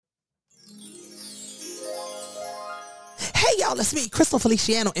y'all, it's me, Crystal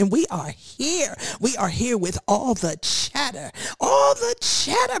Feliciano, and we are here. We are here with All the Chatter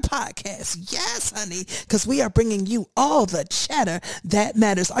podcast. Yes, honey, because we are bringing you all the chatter that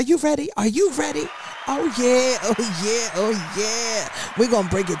matters. Are you ready? Are you ready? Oh, yeah. Oh, yeah. Oh, yeah. We're going to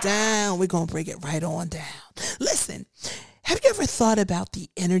break it down. We're going to break it right on down. Listen. Have you ever thought about the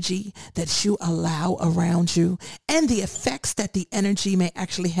energy that you allow around you and the effects that the energy may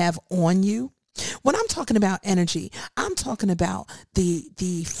actually have on you? When I'm talking about energy, I'm talking about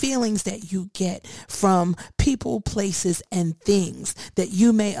the feelings that you get from people, places, and things that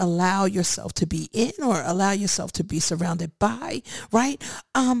you may allow yourself to be in or allow yourself to be surrounded by, right?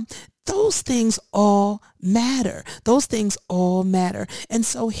 Those things all matter. Those things all matter. And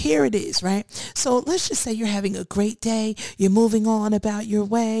so here it is, right? So let's just say you're having a great day. You're moving on about your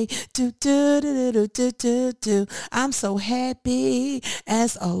way. I'm so happy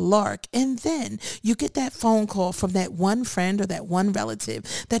as a lark. And then you get that phone call from that one friend or that one relative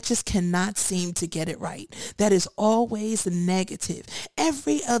that just cannot seem to get it right. That is always negative.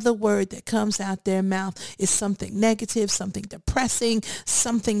 Every other word that comes out their mouth is something negative, something depressing,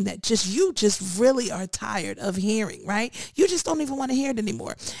 something that you just really are tired of hearing, right? You just don't even want to hear it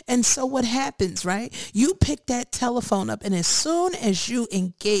anymore. And so what happens, right? You pick that telephone up, and as soon as you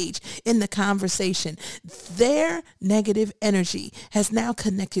engage in the conversation, their negative energy has now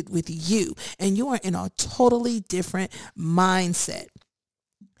connected with you, and you are in a totally different mindset.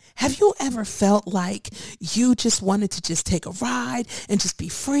 Have you ever felt like you just wanted to just take a ride and just be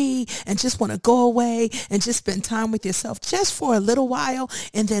free and just want to go away and just spend time with yourself just for a little while,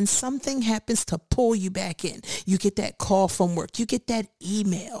 and then something happens to pull you back in? You get that call from work. You get that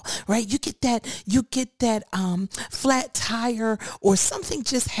email, right? You get that flat tire, or something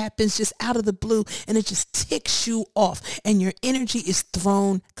just happens just out of the blue, and it just ticks you off, and your energy is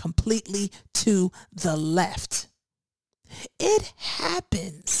thrown completely to the left. It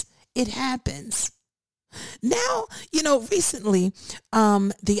happens. It happens. Now, recently,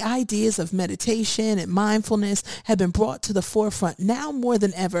 the ideas of meditation and mindfulness have been brought to the forefront now more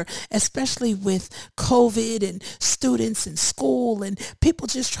than ever, especially with COVID and students in school and people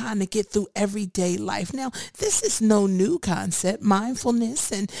just trying to get through everyday life. Now, this is no new concept.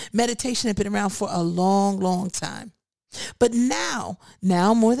 Mindfulness and meditation have been around for a long, long time. But now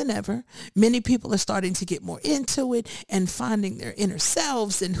more than ever, many people are starting to get more into it and finding their inner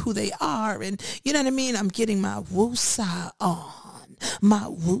selves and who they are. And you know what I mean? I'm getting my woosah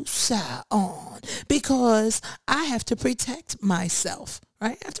on because I have to protect myself,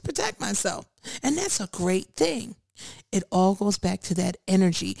 right? I have to protect myself. And that's a great thing. It all goes back to that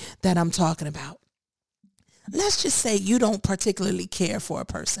energy that I'm talking about. Let's just say you don't particularly care for a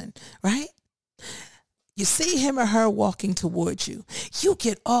person, right? You see him or her walking towards you. You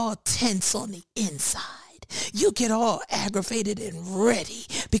get all tense on the inside. You get all aggravated and ready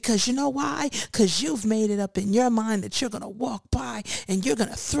because you know why? Because you've made it up in your mind that you're going to walk by and you're going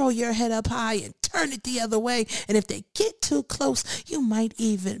to throw your head up high and turn it the other way. And if they get too close, you might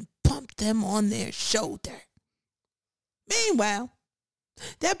even bump them on their shoulder. Meanwhile,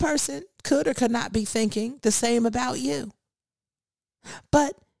 that person could or could not be thinking the same about you.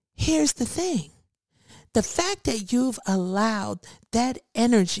 But here's the thing. The fact that you've allowed that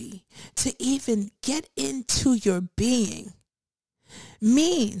energy to even get into your being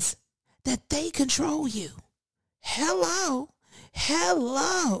means that they control you. Hello.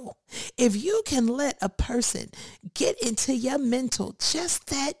 If you can let a person get into your mental just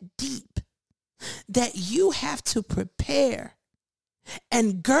that deep, that you have to prepare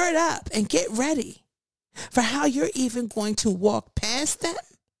and gird up and get ready for how you're even going to walk past them,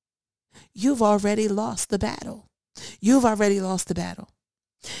 you've already lost the battle. You've already lost the battle.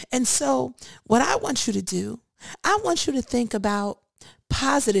 And so what I want you to do, I want you to think about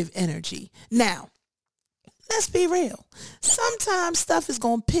positive energy. Now, let's be real. Sometimes stuff is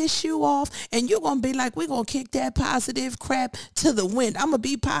going to piss you off and you're going to be like, we're going to kick that positive crap to the wind. I'm going to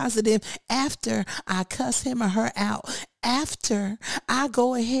be positive after I cuss him or her out. After I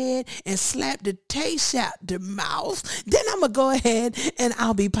go ahead and slap the taste out the mouth, then I'm going to go ahead and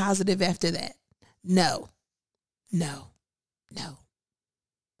I'll be positive after that. No.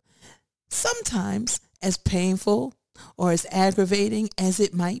 Sometimes, as painful or as aggravating as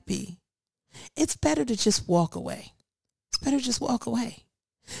it might be, it's better to just walk away. It's better to just walk away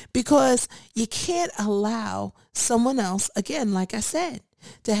because you can't allow someone else, again, like I said,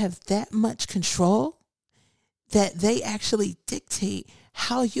 to have that much control that they actually dictate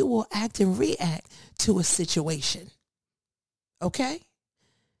how you will act and react to a situation. Okay?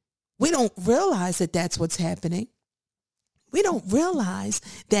 We don't realize that that's what's happening. We don't realize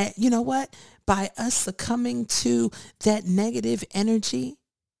that, you know what, by us succumbing to that negative energy,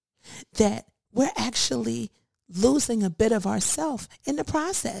 that we're actually losing a bit of ourself in the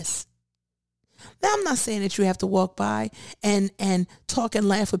process. Now, I'm not saying that you have to walk by and talk and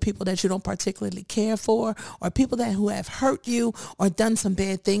laugh with people that you don't particularly care for, or people who have hurt you or done some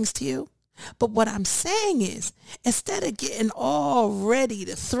bad things to you. But what I'm saying is, instead of getting all ready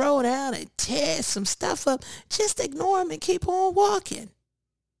to throw down and tear some stuff up, just ignore them and keep on walking,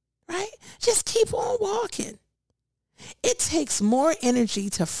 right? Just keep on walking. It takes more energy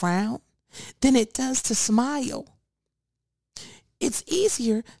to frown than it does to smile. It's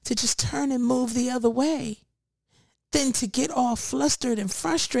easier to just turn and move the other way than to get all flustered and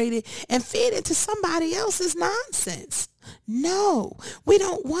frustrated and feed into somebody else's nonsense. No, we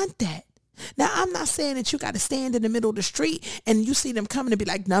don't want that. Now, I'm not saying that you got to stand in the middle of the street and you see them coming and be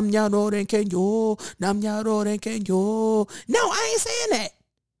like, nam ya ro ren ken yo, nam ya ro ren ken yo. No, I ain't saying that.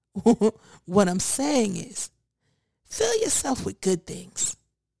 What I'm saying is, fill yourself with good things.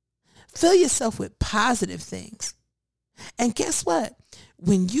 Fill yourself with positive things. And guess what?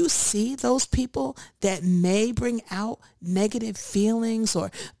 When you see those people that may bring out negative feelings or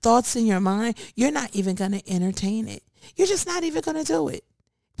thoughts in your mind, you're not even going to entertain it. You're just not even going to do it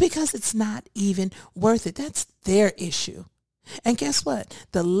because it's not even worth it. That's their issue. And guess what?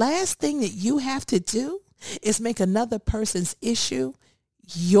 The last thing that you have to do is make another person's issue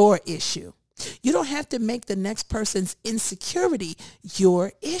your issue. You don't have to make the next person's insecurity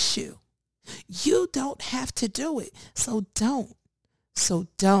your issue. You don't have to do it. So don't.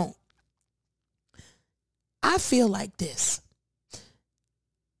 I feel like this.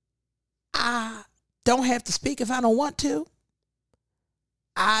 I don't have to speak if I don't want to.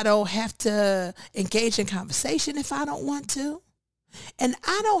 I don't have to engage in conversation if I don't want to. And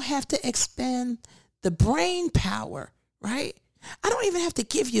I don't have to expend the brain power, right? I don't even have to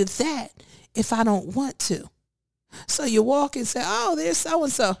give you that if I don't want to. So you walk and say, oh, there's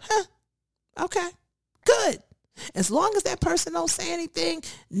so-and-so. Huh? Okay, good. As long as that person don't say anything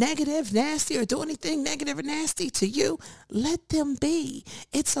negative, nasty, or do anything negative or nasty to you, let them be.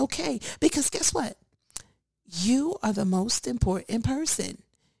 It's okay. Because guess what? You are the most important person.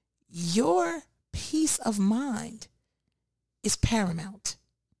 Your peace of mind is paramount.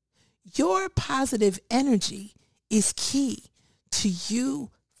 Your positive energy is key to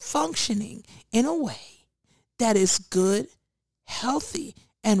you functioning in a way that is good, healthy,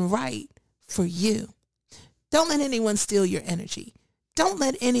 and right for you. Don't let anyone steal your energy. Don't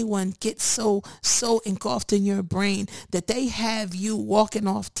let anyone get so engulfed in your brain that they have you walking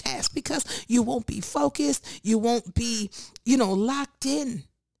off task, because you won't be focused. You won't be, locked in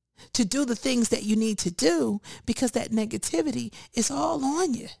to do the things that you need to do, because that negativity is all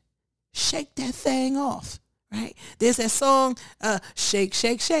on you. Shake that thing off, right? There's that song, shake,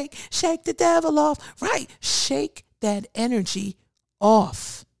 shake, shake, shake the devil off, right? Shake that energy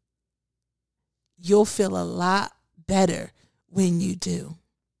off. You'll feel a lot better when you do.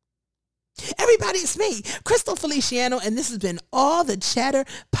 Everybody, it's me, Crystal Feliciano, and this has been All the Chatter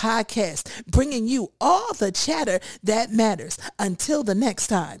Podcast, bringing you all the chatter that matters. Until the next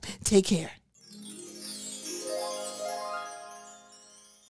time, take care.